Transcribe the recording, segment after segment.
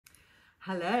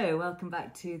Hello, welcome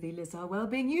back to the Earle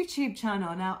Wellbeing YouTube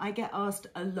channel. Now, I get asked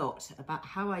a lot about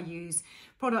how I use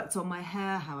products on my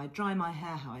hair, how I dry my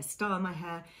hair, how I style my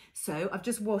hair. So I've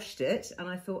just washed it and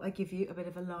I thought I'd give you a bit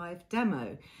of a live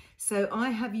demo. So I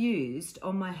have used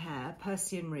on my hair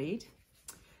Persian Reed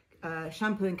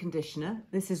shampoo and conditioner.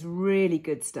 This is really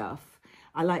good stuff.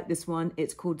 I like this one.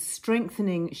 It's called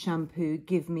Strengthening Shampoo,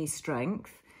 Give Me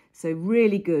Strength. So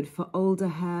really good for older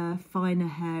hair, finer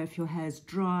hair, if your hair's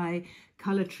dry,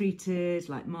 colour treated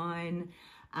like mine,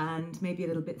 and maybe a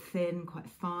little bit thin, quite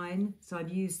fine. So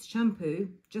I've used shampoo,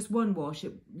 just one wash,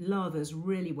 it lathers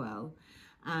really well,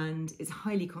 and it's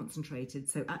highly concentrated.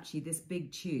 So actually this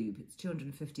big tube, it's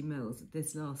 250 mils,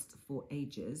 this lasts for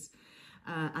ages.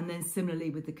 And then similarly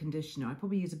with the conditioner, I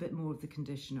probably use a bit more of the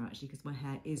conditioner actually because my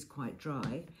hair is quite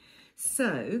dry.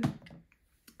 So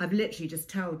I've literally just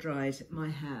towel dried my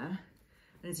hair,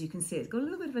 and as you can see, it's got a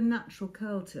little bit of a natural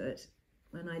curl to it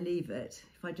when I leave it.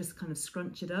 If I just kind of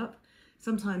scrunch it up,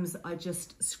 sometimes I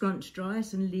just scrunch dry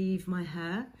it and leave my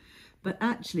hair. But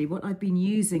actually what I've been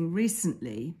using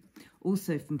recently,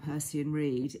 also from Persian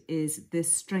Reed, is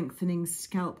this Strengthening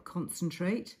Scalp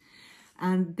Concentrate.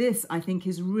 And this I think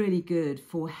is really good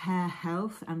for hair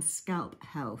health and scalp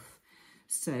health.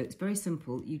 So it's very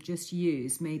simple. You just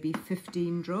use maybe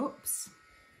 15 drops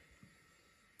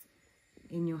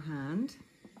in your hand,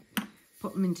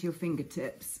 pop them into your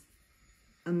fingertips,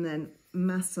 and then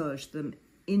massage them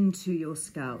into your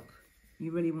scalp.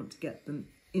 You really want to get them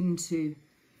into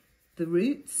the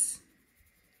roots.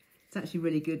 It's actually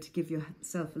really good to give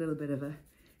yourself a little bit of a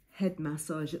head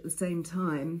massage at the same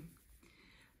time.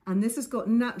 And this has got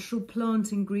natural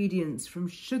plant ingredients from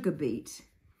sugar beet,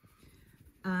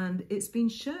 and it's been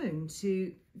shown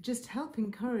to just help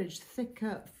encourage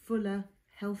thicker, fuller,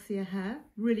 healthier hair.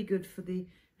 Really good for the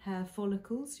hair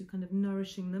follicles. You're kind of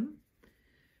nourishing them.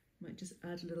 Might just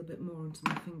add a little bit more onto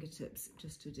my fingertips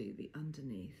just to do the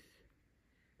underneath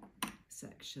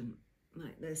section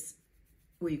like this,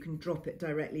 or you can drop it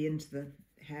directly into the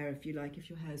hair if you like. If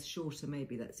your hair is shorter,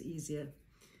 maybe that's easier.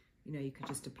 You know, you could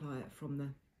just apply it from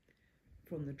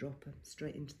the dropper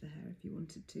straight into the hair if you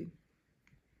wanted to.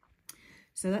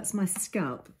 So that's my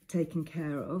scalp taken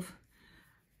care of.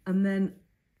 And then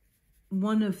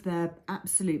one of their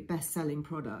absolute best-selling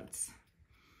products,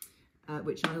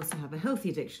 which I also have a healthy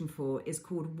addiction for, is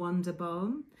called Wonder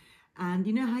Balm. And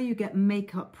you know how you get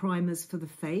makeup primers for the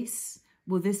face?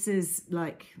 Well, this is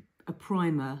like a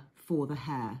primer for the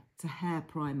hair. It's a hair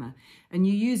primer. And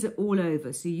you use it all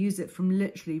over. So you use it from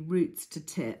literally roots to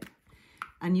tip.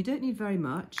 And you don't need very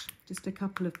much, just a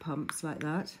couple of pumps like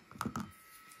that.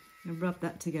 And rub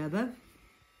that together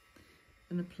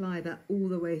and apply that all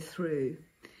the way through.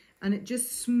 And it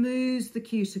just smooths the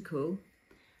cuticle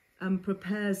and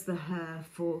prepares the hair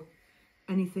for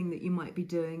anything that you might be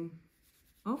doing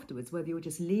afterwards, whether you're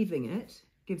just leaving it,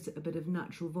 gives it a bit of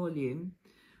natural volume,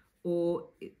 or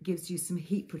it gives you some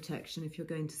heat protection if you're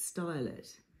going to style it.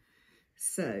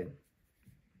 So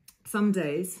some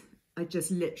days I just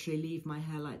literally leave my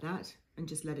hair like that and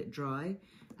just let it dry,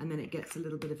 and then it gets a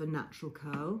little bit of a natural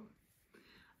curl.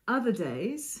 Other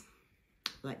days,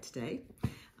 like today,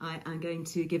 I am going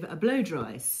to give it a blow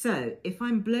dry. So if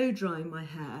I'm blow drying my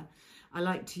hair, I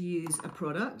like to use a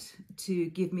product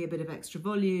to give me a bit of extra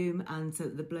volume and so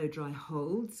that the blow dry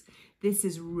holds. This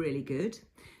is really good.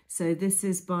 So this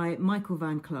is by Michael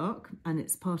Van Clark, and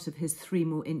it's part of his 3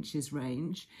 More Inches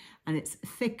range, and it's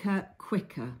thicker,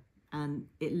 quicker, and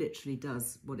it literally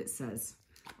does what it says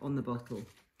on the bottle.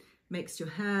 Makes your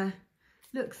hair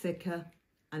look thicker,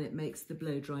 and it makes the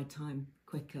blow dry time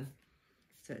quicker.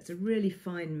 So it's a really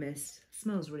fine mist,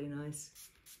 smells really nice.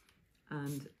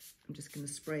 And I'm just going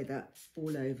to spray that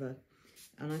all over.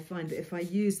 And I find that if I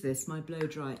use this, my blow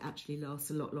dry actually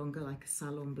lasts a lot longer, like a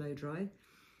salon blow dry.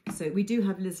 So we do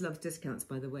have Liz Loves discounts,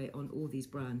 by the way, on all these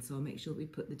brands. So I'll make sure we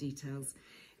put the details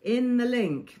in the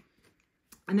link.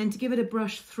 And then to give it a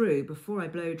brush through before I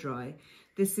blow dry,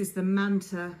 this is the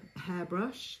Manta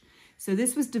hairbrush. So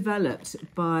this was developed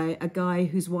by a guy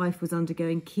whose wife was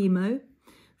undergoing chemo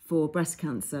for breast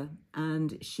cancer,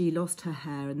 and she lost her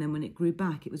hair, and then when it grew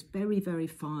back it was very, very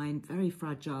fine, very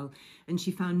fragile, and she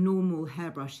found normal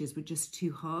hairbrushes were just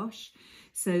too harsh.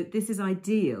 So this is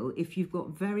ideal if you've got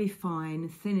very fine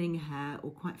thinning hair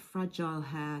or quite fragile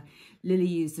hair. Lily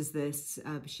uses this,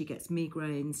 she gets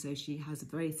migraine, so she has a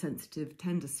very sensitive,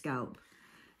 tender scalp,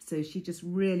 so she just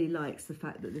really likes the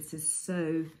fact that this is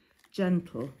so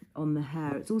gentle on the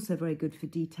hair. It's also very good for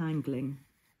detangling.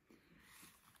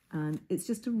 And it's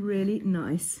just a really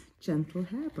nice, gentle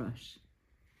hairbrush.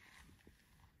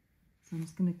 So I'm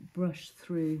just going to brush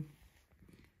through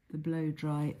the blow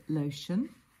dry lotion.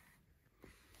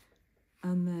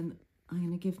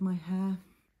 give my hair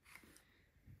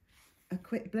a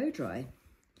quick blow dry.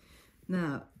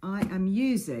 Now, I am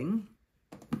using,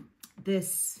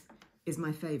 this is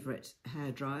my favourite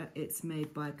hairdryer. It's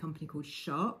made by a company called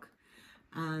Shark,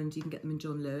 and you can get them in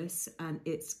John Lewis, and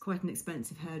it's quite an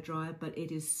expensive hairdryer, but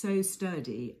it is so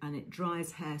sturdy and it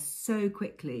dries hair so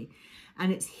quickly,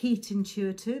 and it's heat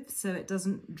intuitive, so it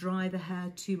doesn't dry the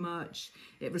hair too much.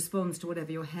 It responds to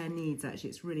whatever your hair needs. Actually,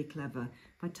 it's really clever.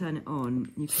 If I turn it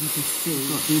on, you can just see I've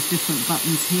got these different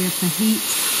buttons here for heat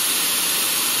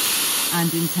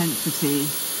and intensity,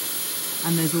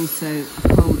 and there's also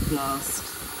a cold blast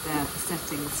there for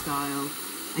setting the style,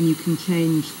 and you can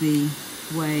change the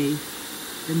way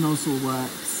the nozzle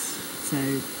works, so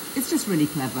it's just really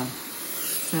clever.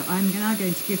 So I'm now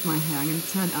going to give my hair, I'm going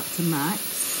to turn it up to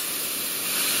max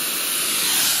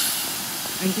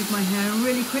and give my hair a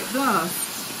really quick blast.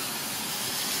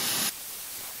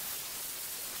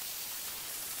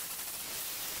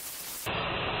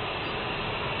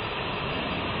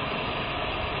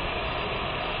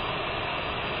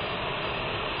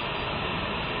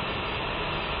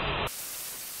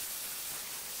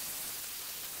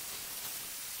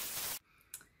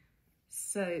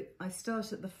 So I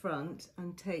start at the front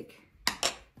and take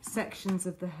sections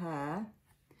of the hair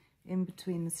in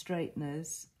between the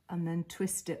straighteners and then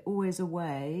twist it always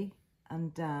away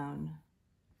and down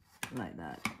like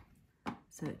that.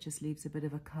 So it just leaves a bit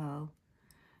of a curl.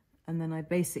 And then I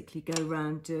basically go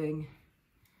around doing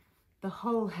the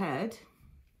whole head,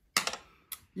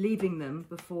 leaving them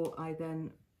before I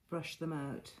then brush them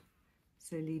out.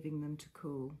 So leaving them to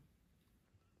cool.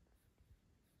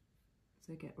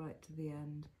 So get right to the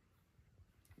end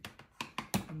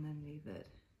and then leave it.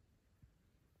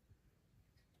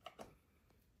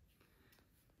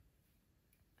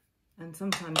 And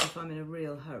sometimes if I'm in a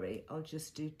real hurry, I'll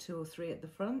just do 2 or 3 at the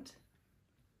front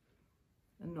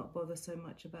and not bother so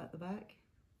much about the back.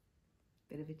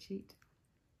 Bit of a cheat.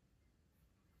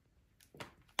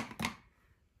 And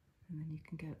then you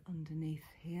can go underneath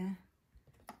here.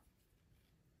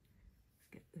 Let's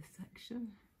get this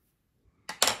section.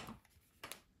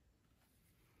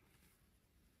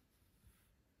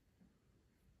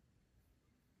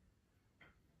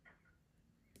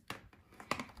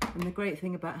 And the great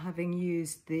thing about having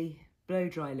used the blow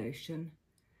dry lotion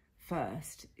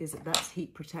first is that that's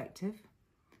heat protective.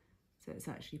 So it's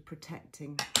actually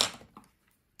protecting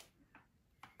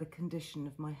the condition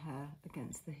of my hair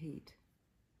against the heat.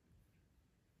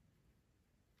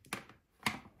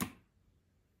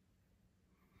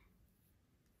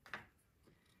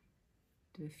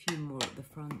 Do a few more at the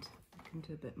front. I can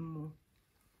do a bit more.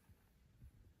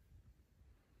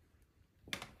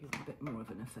 Give a bit more of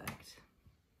an effect.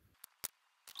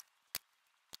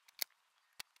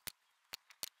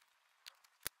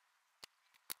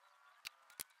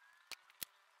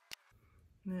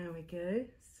 There we go,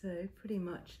 so pretty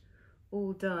much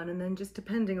all done, and then just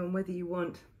depending on whether you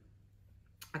want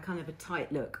a kind of a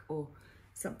tight look or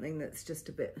something that's just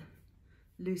a bit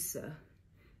looser,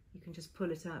 you can just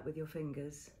pull it out with your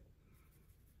fingers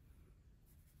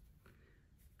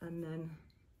and then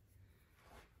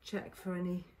check for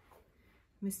any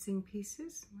missing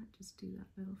pieces. I might just do that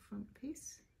little front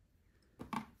piece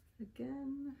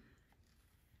again.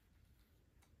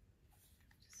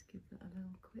 Give that a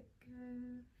little quick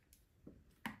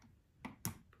go.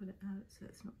 Pull it out so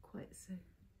it's not quite so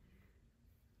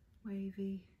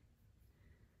wavy.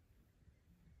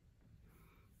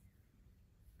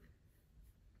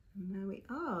 And there we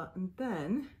are. And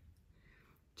then,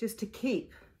 just to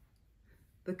keep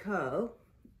the curl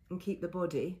and keep the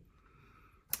body,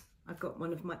 I've got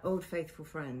one of my old faithful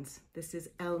friends. This is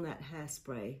Earle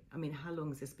hairspray. I mean, how long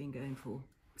has this been going for?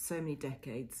 So many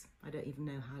decades. I don't even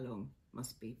know how long.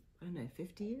 Must be, I don't know,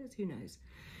 50 years, who knows?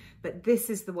 But this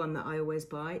is the one that I always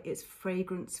buy. It's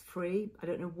fragrance free. I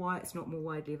don't know why it's not more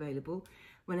widely available.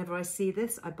 Whenever I see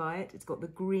this, I buy it. It's got the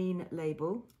green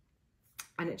label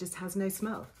and it just has no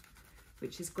smell,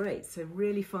 which is great. So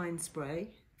really fine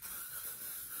spray,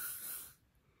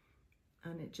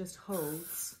 and it just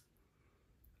holds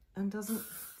and doesn't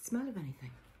smell of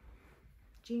anything.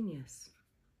 Genius.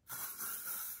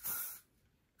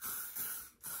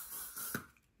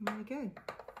 There we go.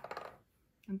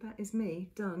 And that is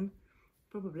me done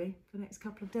probably for the next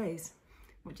couple of days.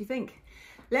 What do you think?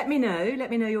 Let me know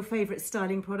your favourite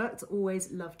styling products.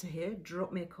 Always love to hear.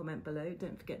 Drop me a comment below.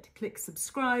 Don't forget to click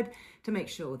subscribe to make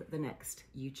sure that the next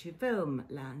YouTube film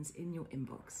lands in your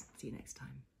inbox. See you next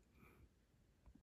time.